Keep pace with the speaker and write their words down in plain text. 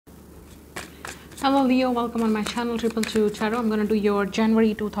Hello Leo, welcome on my channel 222 Tarot. I'm going to do your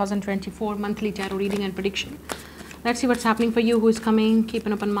January 2024 monthly tarot reading and prediction. Let's see what's happening for you, who is coming. Keep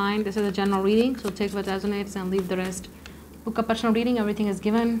an open mind. This is a general reading, so take what resonates and leave the rest. Book a personal reading, everything is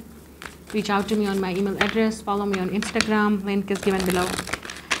given. Reach out to me on my email address. Follow me on Instagram, link is given below.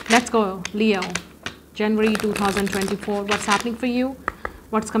 Let's go, Leo. January 2024, what's happening for you?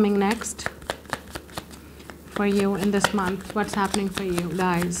 What's coming next for you in this month? What's happening for you,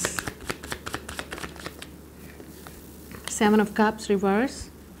 guys? Seven of Cups, reverse.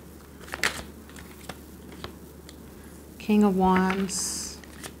 King of Wands.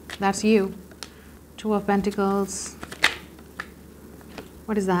 That's you. Two of Pentacles.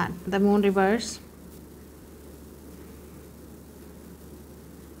 What is that? The Moon, reverse.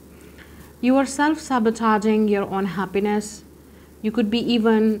 You are self-sabotaging your own happiness. You could be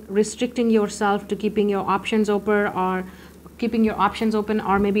even restricting yourself to keeping your options open, or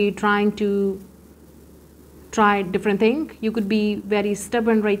maybe trying to try different thing. You could be very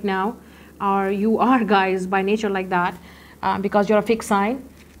stubborn right now, or you are, guys, by nature like that, because you're a fixed sign.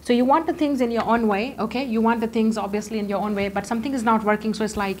 So you want the things in your own way, okay? You want the things obviously in your own way, but something is not working, so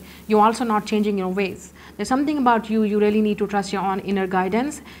it's like you're also not changing your ways. There's something about you, you really need to trust your own inner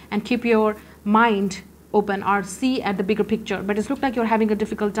guidance and keep your mind open, or see at the bigger picture. But it looks like you're having a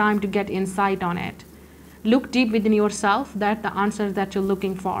difficult time to get insight on it. Look deep within yourself, that's the answers that you're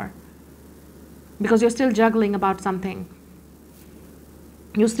looking for. Because you're still juggling about something.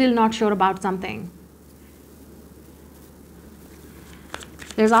 You're still not sure about something.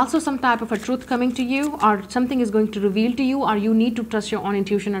 There's also some type of a truth coming to you, or something is going to reveal to you, or you need to trust your own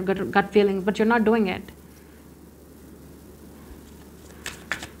intuition or gut feeling, but you're not doing it.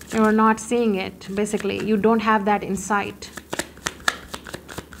 You're not seeing it, basically. You don't have that insight.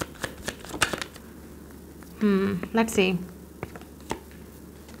 Let's see.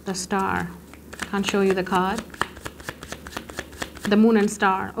 The Star. Can't show you the card. The Moon and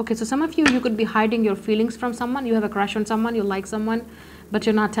Star. Okay, so some of you could be hiding your feelings from someone. You have a crush on someone, you like someone, but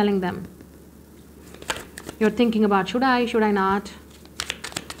you're not telling them. You're thinking about, should I not?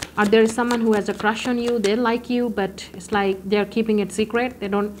 Or there is someone who has a crush on you, they like you, but it's like they're keeping it secret. They're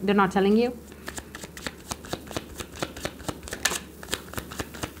not telling you.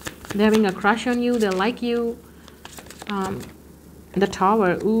 They're having a crush on you, they like you. The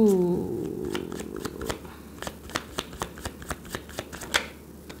Tower, ooh.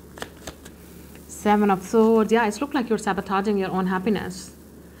 Seven of Swords. Yeah, it looks like you're sabotaging your own happiness.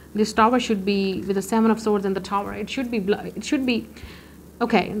 This Tower should be with the Seven of Swords and the Tower. It should be,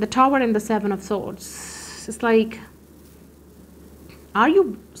 okay, the Tower and the Seven of Swords. It's like, are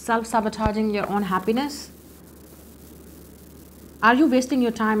you self-sabotaging your own happiness? Are you wasting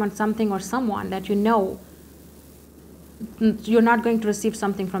your time on something or someone that you know you're not going to receive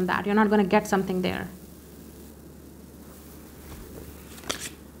something from that? You're not going to get something there.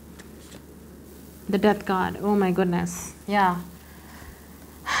 The Death card. Oh my goodness. Yeah.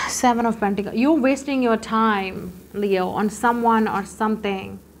 Seven of Pentacles. You're wasting your time, Leo, on someone or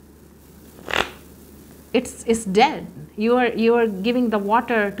something. It's dead. You are giving the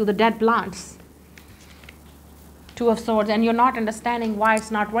water to the dead plants. Two of Swords, and you're not understanding why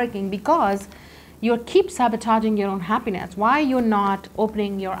it's not working, because you keep sabotaging your own happiness. Why you're not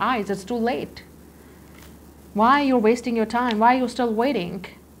opening your eyes? It's too late. Why you're wasting your time? Why you're still waiting?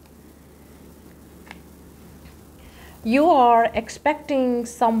 You are expecting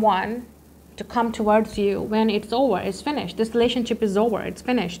someone to come towards you when it's over, it's finished. This relationship is over, it's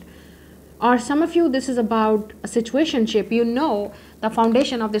finished. Or some of you, this is about a situationship. You know the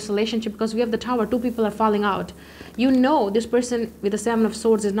foundation of this relationship, because we have the Tower, two people are falling out. You know this person with the Seven of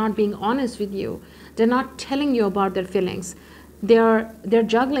Swords is not being honest with you. They're not telling you about their feelings. They're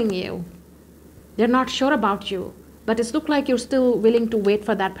juggling you. They're not sure about you. But it looks like you're still willing to wait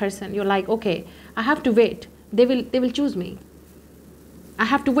for that person. You're like, okay, I have to wait. They will choose me. I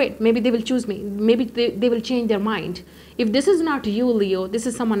have to wait. Maybe they will choose me. Maybe they will change their mind. If this is not you, Leo, this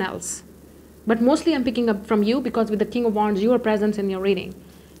is someone else. But mostly I'm picking up from you, because with the King of Wands, you are present in your reading.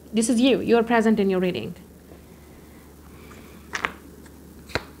 This is you. You are present in your reading.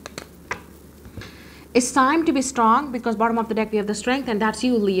 It's time to be strong, because bottom of the deck we have the Strength, and that's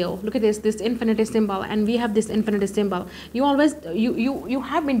you, Leo. Look at this infinity symbol, and we have this infinity symbol. You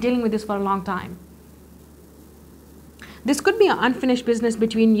have been dealing with this for a long time. This could be an unfinished business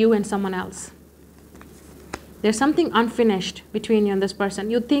between you and someone else. There's something unfinished between you and this person.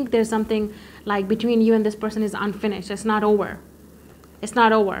 You think there's something like between you and this person is unfinished. It's not over. It's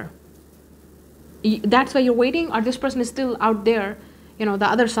not over. That's why you're waiting, or this person is still out there, you know, the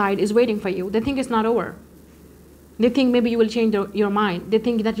other side is waiting for you. They think it's not over. They think maybe you will change your mind. They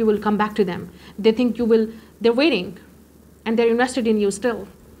think that you will come back to them. They think you will, they're waiting and they're invested in you still.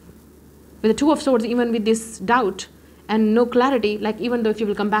 With the Two of Swords, even with this doubt and no clarity, like even though if you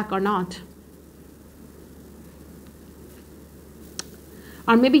will come back or not.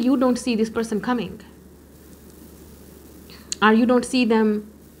 Or maybe you don't see this person coming. Or you don't see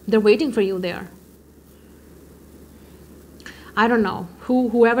them, they're waiting for you there. I don't know.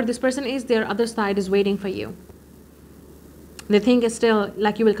 Whoever this person is, their other side is waiting for you. They think it's still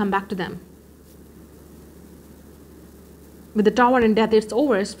like you will come back to them. With the Tower and Death, it's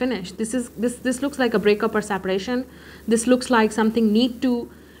over, it's finished. This looks like a breakup or separation. This looks like something need to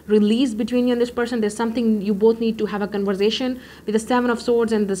release between you and this person. There's something you both need to have a conversation. With the Seven of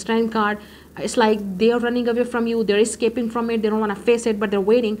Swords and the Strength card, it's like they are running away from you. They're escaping from it. They don't want to face it, but they're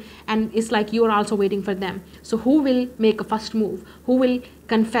waiting. And it's like you are also waiting for them. So who will make a first move? Who will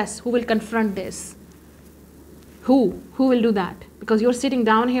confess? Who will confront this? Who will do that? Because you're sitting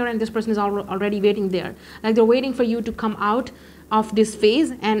down here and this person is already waiting there. Like they're waiting for you to come out of this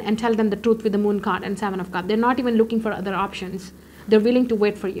phase and tell them the truth with the Moon card and Seven of Cups. They're not even looking for other options. They're willing to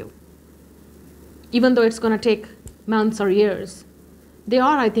wait for you. Even though it's going to take months or years. They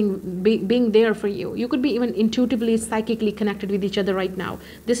are, I think, being there for you. You could be even intuitively, psychically connected with each other right now.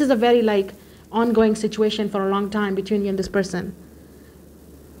 This is a very like ongoing situation for a long time between you and this person.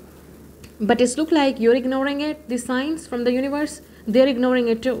 But it's look like you're ignoring it, these signs from the universe. They're ignoring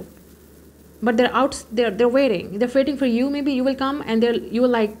it too. But they're out, they're waiting. They're waiting for you. Maybe you will come and you're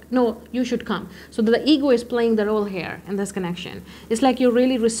like, no, you should come. So the ego is playing the role here in this connection. It's like you're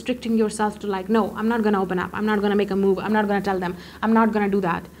really restricting yourself to like, no, I'm not going to open up. I'm not going to make a move. I'm not going to tell them. I'm not going to do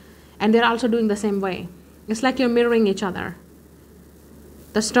that. And they're also doing the same way. It's like you're mirroring each other.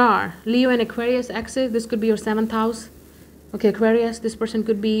 The Star, Leo and Aquarius exit. This could be your 7th house. Okay, Aquarius, this person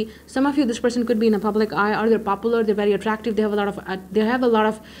could be, some of you, this person could be in a public eye, or they're popular, they're very attractive, they have a lot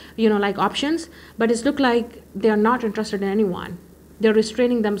of, you know, like options, but it's look like they're not interested in anyone. They're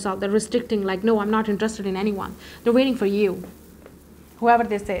restraining themselves, they're restricting, like, no, I'm not interested in anyone. They're waiting for you, whoever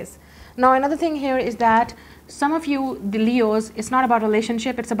this is. Now, another thing here is that some of you, the Leos, it's not about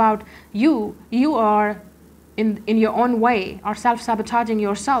relationship, it's about you are in your own way, or self-sabotaging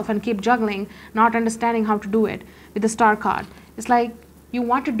yourself and keep juggling, not understanding how to do it. With the Star card, it's like you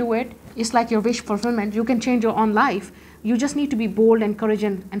want to do it. It's like your wish fulfillment. You can change your own life. You just need to be bold and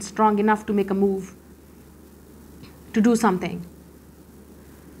courageous and strong enough to make a move, to do something.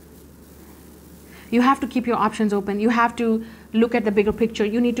 You have to keep your options open. You have to look at the bigger picture.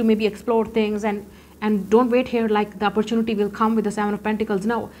 You need to maybe explore things and don't wait here like the opportunity will come with the Seven of Pentacles.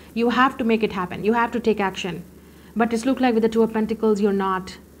 No, you have to make it happen. You have to take action. But it's look like with the Two of Pentacles, you're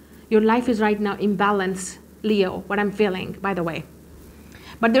not. Your life is right now imbalanced. Leo, what I'm feeling, by the way.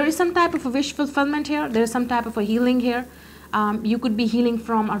 But there is some type of a wish fulfillment here. There is some type of a healing here. You could be healing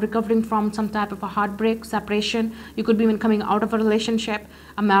from or recovering from some type of a heartbreak, separation. You could be even coming out of a relationship,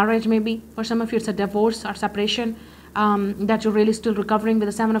 a marriage maybe. For some of you, it's a divorce or separation that you're really still recovering. With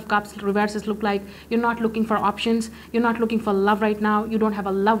the Seven of Cups, reverses look like you're not looking for options. You're not looking for love right now. You don't have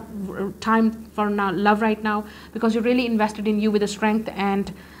a time for love right now because you're really invested in you with the Strength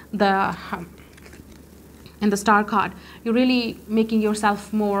and the Star card. You're really making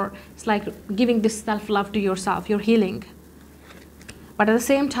yourself more, it's like giving this self-love to yourself. You're healing. But at the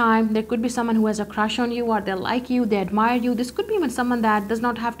same time, there could be someone who has a crush on you, or they like you, they admire you. This could be even someone that does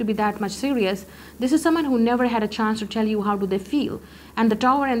not have to be that much serious. This is someone who never had a chance to tell you how do they feel. And the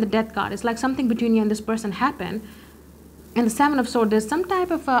Tower and the Death card, it's like something between you and this person happened. And the Seven of Swords, there's some type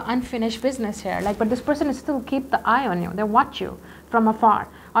of unfinished business here. Like, but this person is still keep the eye on you. They watch you from afar.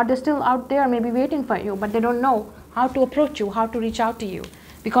 Or they're still out there maybe waiting for you, but they don't know how to approach you, how to reach out to you.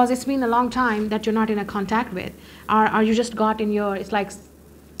 Because it's been a long time that you're not in a contact with. Or you just got in your, it's like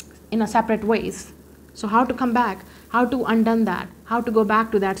in a separate ways. So how to come back, how to undo that, how to go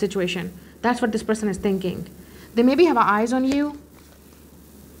back to that situation. That's what this person is thinking. They maybe have eyes on you.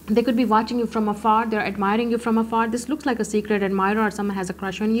 They could be watching you from afar. They're admiring you from afar. This looks like a secret admirer, or someone has a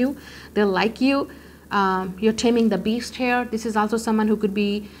crush on you. They like you. You're taming the beast here. This is also someone who could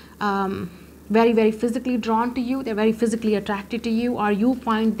be very, very physically drawn to you. They're very physically attracted to you, or you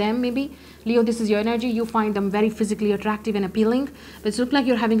find them maybe. Leo, this is your energy. You find them very physically attractive and appealing. But it looks like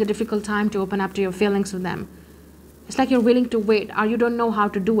you're having a difficult time to open up to your feelings with them. It's like you're willing to wait, or you don't know how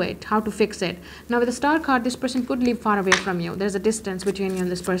to do it, how to fix it. Now with the Star card, this person could live far away from you. There's a distance between you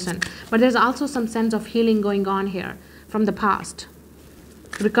and this person. But there's also some sense of healing going on here from the past.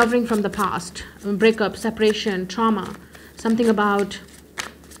 Recovering from the past. Breakup, separation, trauma. Something about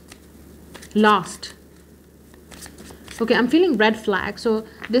lost. Okay, I'm feeling red flag. So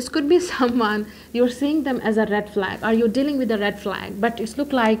this could be someone, you're seeing them as a red flag, or you're dealing with a red flag, but it's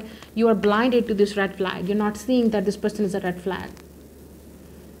look like you are blinded to this red flag. You're not seeing that this person is a red flag.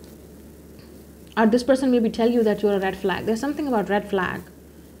 Or this person maybe tell you that you're a red flag. There's something about red flag.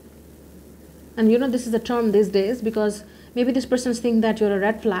 And you know, this is a term these days, because maybe this person's thinking that you're a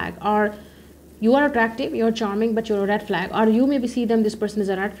red flag, or you are attractive, you're charming, but you're a red flag. Or you maybe see them, this person is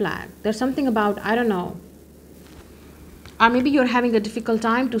a red flag. There's something about, I don't know. Or maybe you're having a difficult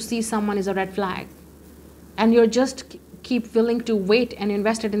time to see someone is a red flag, and you're just keep willing to wait and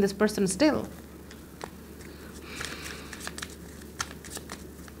invested in this person still.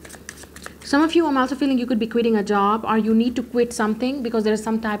 Some of you, I'm also feeling you could be quitting a job, or you need to quit something because there's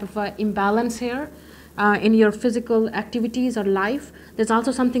some type of imbalance here in your physical activities or life. There's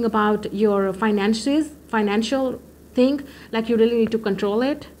also something about your financial thing, like you really need to control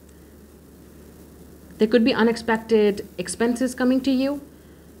it. There could be unexpected expenses coming to you.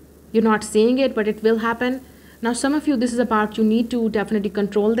 You're not seeing it, but it will happen. Now, some of you, this is about you need to definitely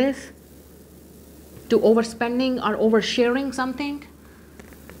control this, to overspending or oversharing something.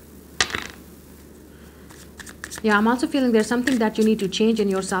 Yeah, I'm also feeling there's something that you need to change in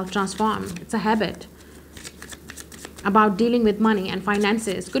yourself, transform. It's a habit about dealing with money and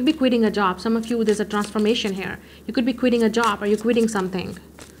finances. Could be quitting a job. Some of you, there's a transformation here. You could be quitting a job, or you're quitting something.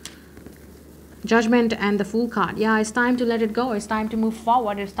 Judgment and the Fool card. Yeah, it's time to let it go. It's time to move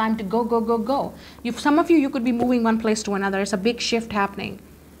forward. It's time to go, go, go, go. Some of you, you could be moving one place to another. It's a big shift happening.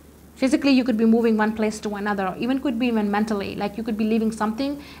 Physically, you could be moving one place to another. Or even could be even mentally. Like you could be leaving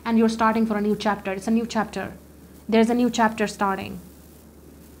something and you're starting for a new chapter. It's a new chapter. There's a new chapter starting.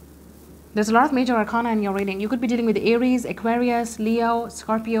 There's a lot of major arcana in your reading. You could be dealing with Aries, Aquarius, Leo,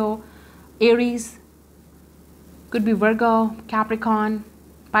 Scorpio, Aries. Could be Virgo, Capricorn,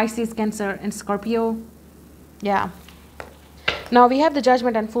 Pisces, Cancer, and Scorpio. Yeah. Now we have the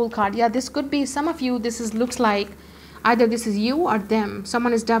Judgment and Fool card. Yeah, this could be some of you. Looks like either this is you or them.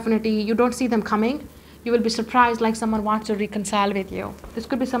 Someone is definitely, you don't see them coming. You will be surprised, like someone wants to reconcile with you. This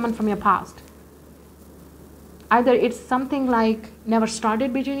could be someone from your past. Either it's something like never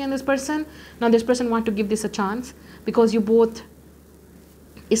started between you and this person. Now this person wants to give this a chance, because you both,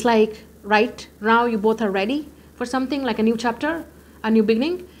 it's like right now you both are ready for something like a new chapter, a new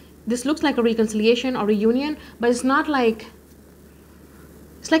beginning. This looks like a reconciliation or reunion, but it's not like,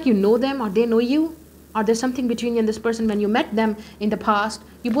 it's like you know them or they know you, or there's something between you and this person. When you met them in the past,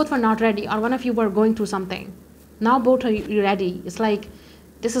 you both were not ready, or one of you were going through something. Now both are ready. It's like,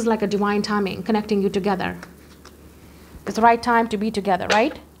 this is like a divine timing connecting you together. It's the right time to be together,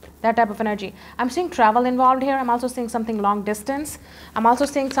 right? That type of energy. I'm seeing travel involved here. I'm also seeing something long distance. I'm also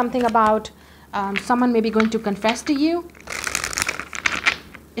seeing something about someone maybe going to confess to you.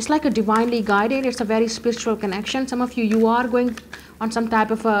 It's like a divinely guided. It's a very spiritual connection. Some of you, you are going on some type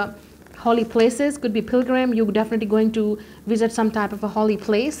of a holy places. Could be pilgrim. You're definitely going to visit some type of a holy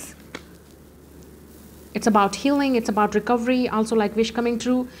place. It's about healing. It's about recovery. Also like wish coming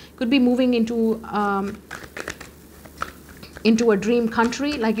true. Could be moving into a dream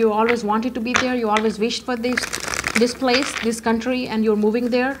country, like you always wanted to be there. You always wished for this place, this country, and you're moving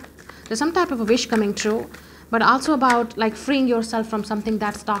there. There's some type of a wish coming true, but also about like freeing yourself from something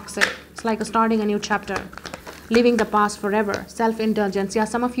that's toxic. It's like starting a new chapter, leaving the past forever. Self-indulgence. Yeah,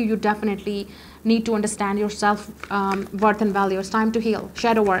 some of you, you definitely need to understand your self-worth and value. It's time to heal.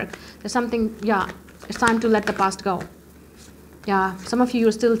 Shadow work. There's something, yeah, it's time to let the past go. Yeah, some of you,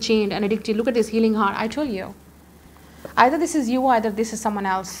 you're still chained and addicted. Look at this healing heart. I told you. Either this is you, either this is someone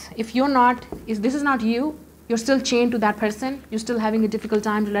else. If you're not, if this is not you, you're still chained to that person. You're still having a difficult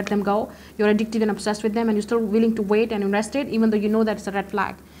time to let them go. You're addicted and obsessed with them, and you're still willing to wait and invest it, even though you know that it's a red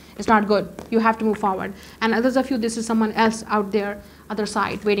flag. It's not good. You have to move forward. And others of you, this is someone else out there, other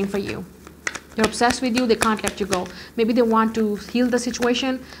side, waiting for you. They're obsessed with you. They can't let you go. Maybe they want to heal the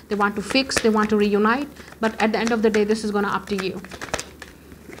situation. They want to fix. They want to reunite. But at the end of the day, this is going to up to you.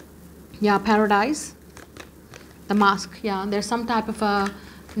 Yeah, paradise. The mask. Yeah, there's some type of a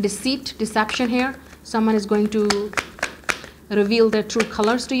deception here. Someone is going to reveal their true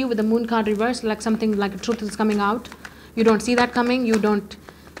colors to you with the moon card reversed, like something like a truth is coming out. You don't see that coming. You don't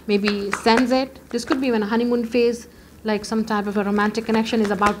maybe sense it. This could be even a honeymoon phase, like some type of a romantic connection is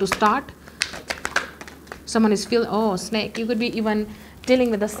about to start. Someone is feeling, oh, snake. You could be even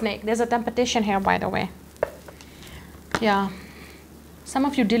dealing with a snake. There's a temptation here, by the way. Yeah, some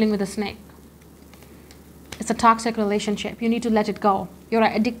of you dealing with a snake. It's a toxic relationship. You need to let it go. You're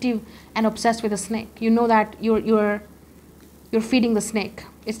addictive and obsessed with a snake. You know that you're feeding the snake.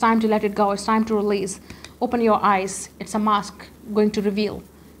 It's time to let it go. It's time to release. Open your eyes. It's a mask going to reveal.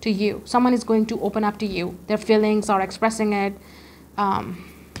 to you. Someone is going to open up to you, their feelings or expressing it.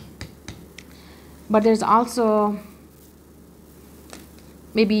 But there's also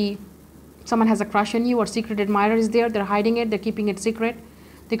maybe someone has a crush on you, or secret admirer is there. They're hiding it. They're keeping it secret.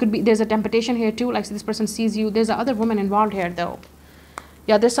 There's a temptation here too. Like this person sees you. There's another woman involved here though.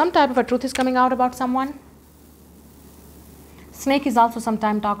 Yeah, there's some type of a truth is coming out about someone. Snake is also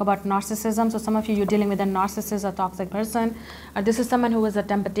sometimes talk about narcissism. So some of you, you're dealing with a narcissist, a toxic person. This is someone who is a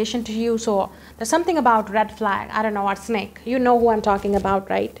temptation to you. So there's something about red flag. I don't know what snake. You know who I'm talking about,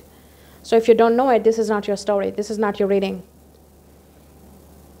 right? So if you don't know it, this is not your story. This is not your reading.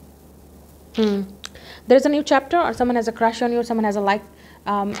 There's a new chapter, or someone has a crush on you, or someone has a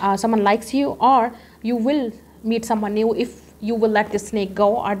someone likes you, or you will meet someone new if you will let this snake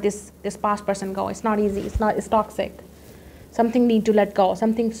go, or this past person go. It's not easy. It's toxic. Something need to let go.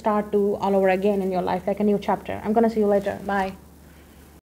 Something start to all over again in your life, like a new chapter. I'm gonna see you later. Bye.